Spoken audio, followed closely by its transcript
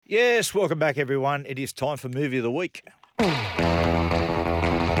Yes, welcome back, everyone. It is time for Movie of the Week.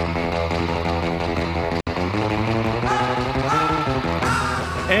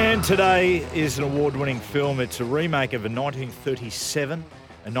 And today is an award-winning film. It's a remake of a 1937, a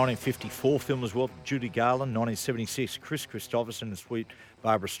 1954 film as well, Judy Garland, 1976, Chris Christopherson and sweet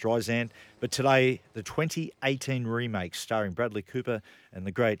Barbara Streisand. But today, the 2018 remake starring Bradley Cooper and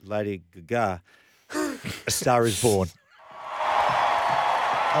the great Lady Gaga, A Star Is Born.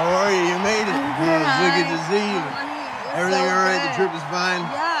 How are you? You made it. It's so good to see you. Everything all right? The trip is fine?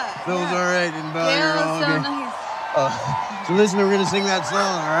 Yeah. Phil's all right? Didn't bother you Yeah, all? so Okay. nice. So listen, we're going to sing that song,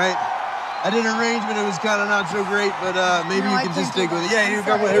 all right? I did an arrangement. It was kind of not so great, but maybe No, you I can just can't stick do with it. that. Yeah, I'm you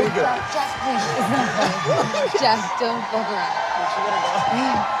go. sorry. Here we go. Jess, please. It's not funny. Jess, don't fuck around.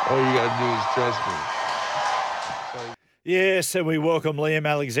 All you got to do is trust me. Yes, and we welcome Liam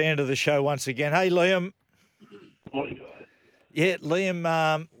Alexander to the show once again. Hey, Liam. Yeah,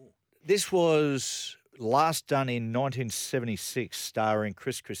 Liam, this was last done in 1976, starring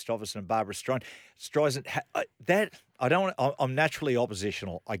Chris Christopherson and Barbara Streisand. I'm naturally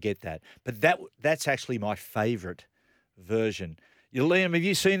oppositional. I get that, but that's actually my favourite version. Liam, have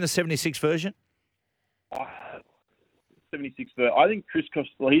you seen the 76 version? 76. I think Chris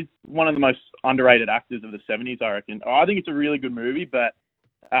Costello, he's one of the most underrated actors of the 70s, I reckon. I think it's a really good movie, but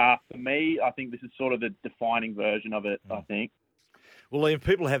for me, I think this is sort of the defining version of it, I think. Well, Liam,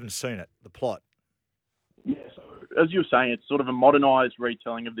 people haven't seen it. The plot. Yeah, so as you were saying, it's sort of a modernised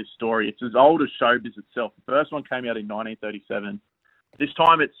retelling of this story. It's as old as showbiz itself. The first one came out in 1937. This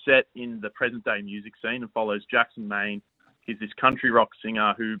time it's set in the present-day music scene and follows Jackson Maine. He's this country rock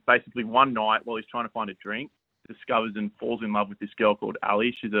singer who basically one night, while he's trying to find a drink, discovers and falls in love with this girl called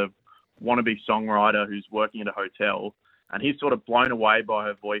Ali. She's a wannabe songwriter who's working at a hotel, and he's sort of blown away by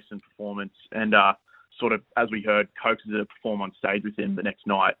her voice and performance, and sort of, as we heard, coaxes her to perform on stage with him the next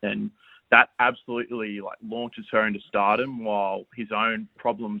night, and that absolutely launches her into stardom, while his own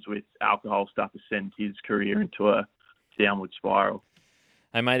problems with alcohol start to send his career into a downward spiral.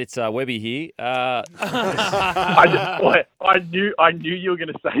 Hey mate, it's Webby here. I knew you were going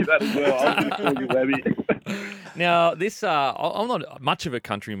to say that as well. I was going to call you Webby. Now, this I'm not much of a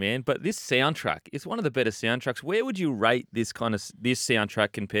country man, but this soundtrack is one of the better soundtracks. Where would you rate this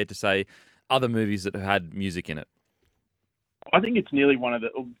soundtrack compared to, say, other movies that have had music in it? I think it's nearly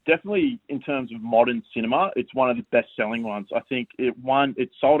definitely in terms of modern cinema, it's one of the best-selling ones. I think it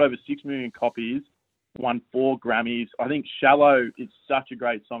sold over 6 million copies, won 4 Grammys. I think Shallow is such a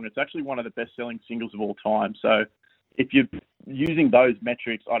great song. It's actually one of the best-selling singles of all time. So if you're using those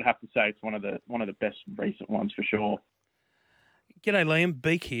metrics, I'd have to say it's one of the best recent ones for sure. G'day, Liam.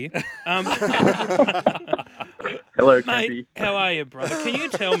 Beak here. Hello, mate. Campy. How are you, brother? Can you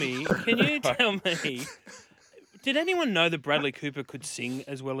tell me? Did anyone know that Bradley Cooper could sing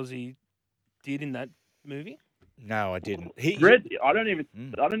as well as he did in that movie? No, I didn't. I don't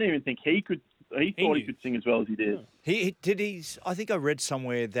even think he could. He thought he could sing as well as he did. He did. I think I read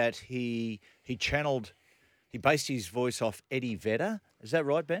somewhere that he based his voice off Eddie Vedder. Is that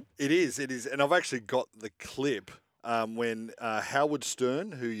right, Ben? It is. And I've actually got the clip when Howard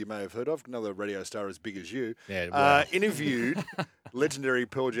Stern, who you may have heard of, another radio star as big as you, interviewed legendary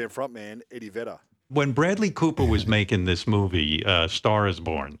Pearl Jam frontman Eddie Vedder. When Bradley Cooper was making this movie, Star is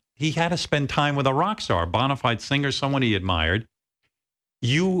Born, he had to spend time with a rock star, a bona fide singer, someone he admired.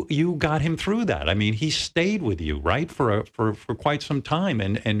 You got him through that. I mean, he stayed with you, right, for quite some time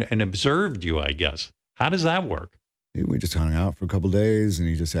and observed you, I guess. How does that work? We just hung out for a couple of days, and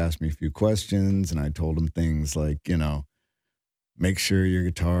he just asked me a few questions, and I told him things like, make sure your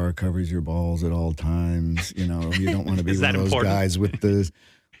guitar covers your balls at all times. You don't want to be one of those guys with the...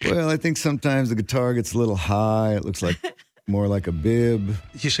 Well, I think sometimes the guitar gets a little high. It looks like more like a bib.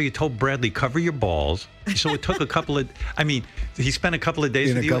 So you told Bradley, cover your balls. So it took a couple of... he spent a couple of days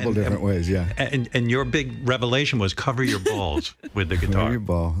in with you. In a couple different ways, yeah. And your big revelation was cover your balls with the guitar. Cover your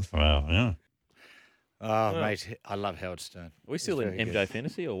balls. Wow, yeah. Oh, mate, I love Howard Stern. Are we still in MJ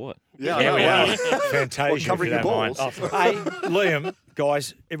Fantasy or what? Yeah, we are. Fantasia, covering your balls. Hey, Liam,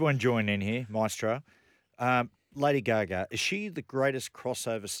 guys, everyone join in here, Maestro. Lady Gaga, is she the greatest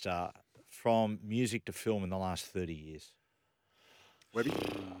crossover star from music to film in the last 30 years? Webby?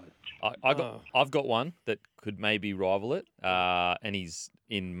 I've got one that could maybe rival it, and he's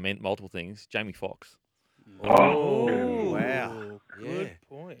in multiple things. Jamie Foxx. Oh, wow. Good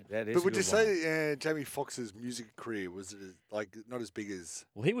point. That is But would you a good one. say Jamie Foxx's music career was not as big as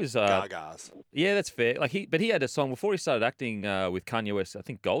Well, he was Gaga's? Yeah, that's fair. But he had a song before he started acting with Kanye West. I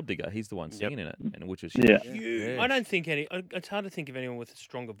think Gold Digger. He's the one singing in it, and which was I don't think it's hard to think of anyone with a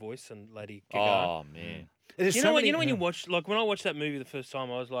stronger voice than Lady Gaga. Oh man. There's You so know what? many- You know when you watch, like when I watched that movie the first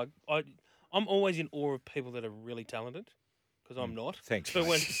time, I was like, I'm always in awe of people that are really talented, because I'm not. Thanks. But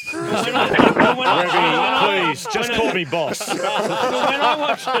when, Please, just call me boss. when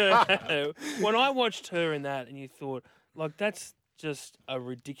I watched her in that, and you thought, like, that's just a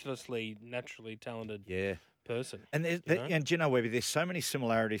ridiculously naturally talented person. And, you know? and do you know, Webby, there's so many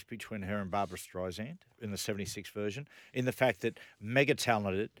similarities between her and Barbara Streisand in the 76 version, in the fact that mega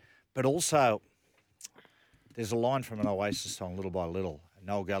talented, but also there's a line from an Oasis song, Little by Little.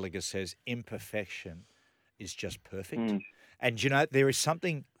 Noel Gallagher says, imperfection is just perfect. And, you know, there is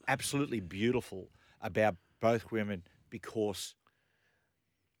something absolutely beautiful about both women because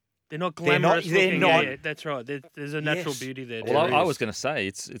they're not glamorous looking. not. Yeah, that's right. There's a natural beauty there. Well, I was going to say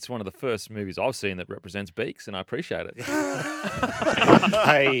it's one of the first movies I've seen that represents Beaks, and I appreciate it.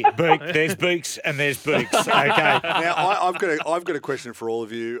 Hey, Beak, there's Beaks and there's Beaks. Okay. Now I've got a question for all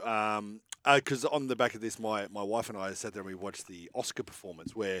of you. Because on the back of this, my wife and I sat there and we watched the Oscar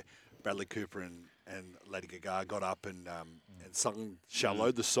performance where Bradley Cooper and Lady Gaga got up and sung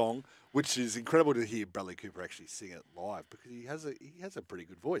 "Shallow," the song, which is incredible to hear Bradley Cooper actually sing it live because he has a pretty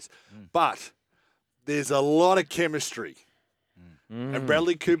good voice. But there's a lot of chemistry, and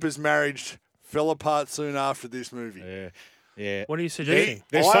Bradley Cooper's marriage fell apart soon after this movie. Yeah. What are you suggesting?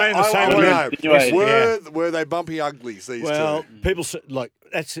 They're saying the same thing. Were they bumpy uglies? These well, two. people say, like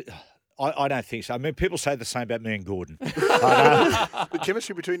that's. I don't think so. I mean, people say the same about me and Gordon. The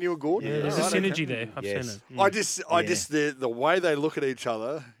chemistry between you and Gordon. Yeah, there's a synergy there. I've seen it. I just the way they look at each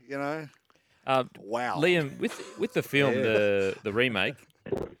other, you know. Wow. Liam, with the film, the remake,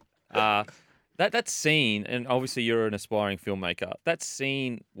 that scene, and obviously you're an aspiring filmmaker. That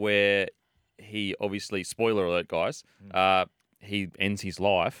scene where he obviously, spoiler alert, guys, he ends his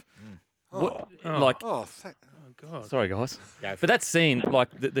life. God. Sorry, guys. But that scene, like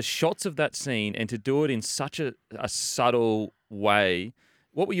the shots of that scene, and to do it in such a subtle way,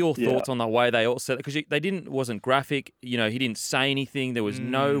 what were your thoughts on the way they all said it? Because wasn't graphic. You know, he didn't say anything. There was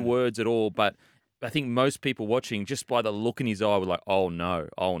no words at all. But I think most people watching, just by the look in his eye, were like, "Oh no,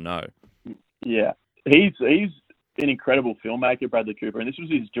 oh no." Yeah, he's an incredible filmmaker, Bradley Cooper, and this was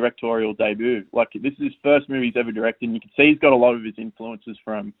his directorial debut. Like, this is his first movie he's ever directed, and you can see he's got a lot of his influences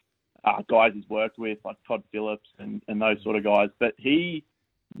from guys he's worked with, like Todd Phillips and those sort of guys. But the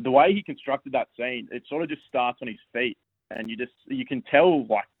way he constructed that scene, it sort of just starts on his feet. And you can tell,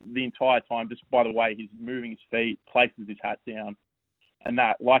 like, the entire time, just by the way he's moving his feet, places his hat down. And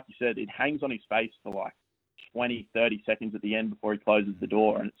that, like you said, it hangs on his face for like 20, 30 seconds at the end before he closes the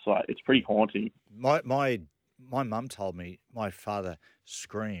door. And it's pretty haunting. My mum told me my father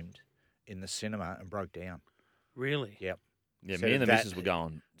screamed in the cinema and broke down. Really? Yep. Yeah, me and the missus were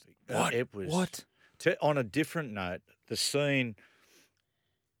going, what? It was, what? On a different note, the scene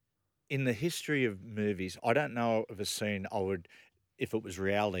in the history of movies, I don't know of a scene if it was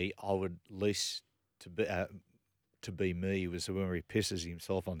reality, I would least to be me was when he pisses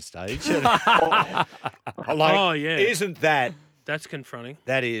himself on stage. Isn't that? That's confronting.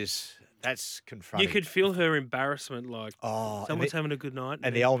 That's confronting. You could feel her embarrassment, like someone's having a good night.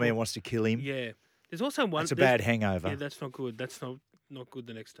 And the old man wants to kill him. Yeah. There's also one. It's a bad hangover. Yeah, that's not good. That's not good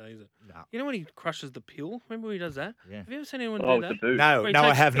the next day, is it? No. You know when he crushes the pill? Remember when he does that? Yeah. Have you ever seen anyone do that? No,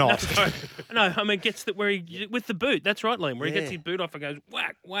 I have not. No, I mean, gets that where he with the boot. That's right, Liam. Where he gets his boot off and goes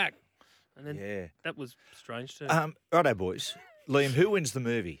whack whack, and then that was strange too. Righto, boys. Liam, who wins the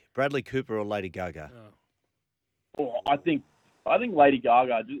movie? Bradley Cooper or Lady Gaga? Oh, I think Lady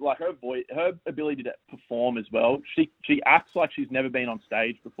Gaga, like her voice, her ability to perform as well. She acts like she's never been on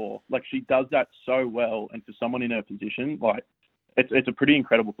stage before. Like, she does that so well, and for someone in her position, like, it's a pretty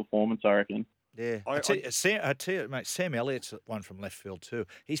incredible performance, I reckon. Yeah, I tell you, mate, Sam Elliott's one from left field too.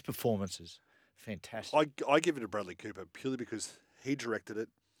 His performance is fantastic. I give it to Bradley Cooper purely because he directed it,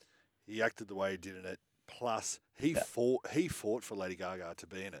 he acted the way he did in it. Plus, he fought for Lady Gaga to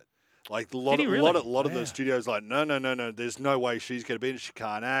be in it. Like a lot of the studios, like no, there's no way she's going to be in it. She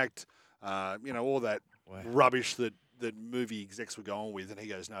can't act. All that rubbish that movie execs were going with, and he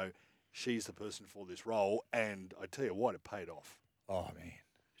goes, no, she's the person for this role. And I tell you what, it paid off. Oh man,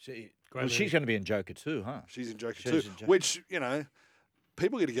 she's going to be in Joker too, huh? She's in Joker too, which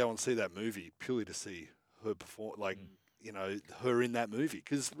people get to go and see that movie purely to see her perform, her in that movie.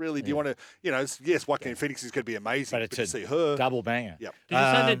 Because really, do you want to, yes, Joaquin Phoenix is going to be amazing, but to see her double banger. Yep. Did you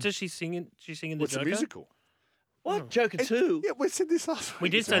say that? Does she sing in? She's singing the Joker? It's a musical. What? Joker 2? Yeah, we said this last week. We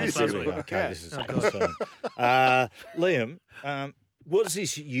did say this last week. Okay, this is a concern. Liam, was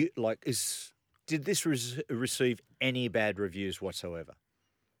this like? Did this receive any bad reviews whatsoever?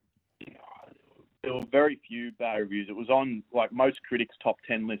 there were very few bad reviews. It was on like most critics' top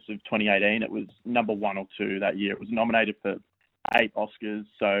 10 lists of 2018. It was number 1 or 2 that year. It was nominated for 8 Oscars,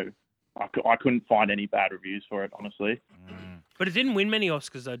 so I couldn't find any bad reviews for it, honestly. But it didn't win many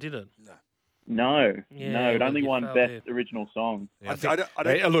Oscars, though, did it? No, Yeah, it only you won failed Best there. Original Song.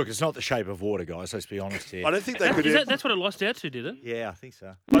 Yeah, look, it's not The Shape of Water, guys. Let's be honest here. I don't think they could. That's what it lost out to, did it? Yeah, I think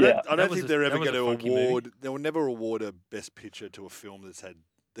so. I That don't was think a- they're ever that was going a to funky movie. award. They will never award a Best Picture to a film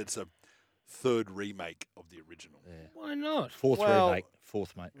that's a third remake of the original. Why not? Fourth, mate.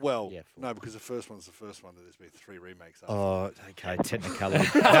 Well, Yeah, fourth. no, because the first one's the first one. There's been 3 remakes. After. Oh, okay,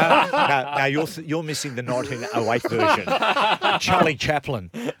 technicality. no, you're missing the 1908 version. Charlie Chaplin.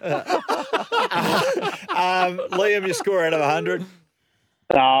 Liam, your score out of 100?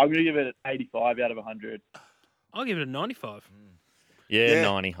 I'm going to give it an 85 out of 100. I'll give it a 95. Yeah,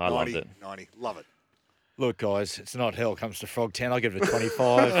 90. I loved it. 90. Love it. Look, guys, it's not hell comes to Frogtown. I'll give it a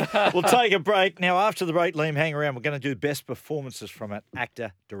 25. We'll take a break. Now, after the break, Liam, hang around. We're going to do best performances from an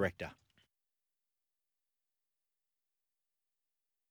actor-director.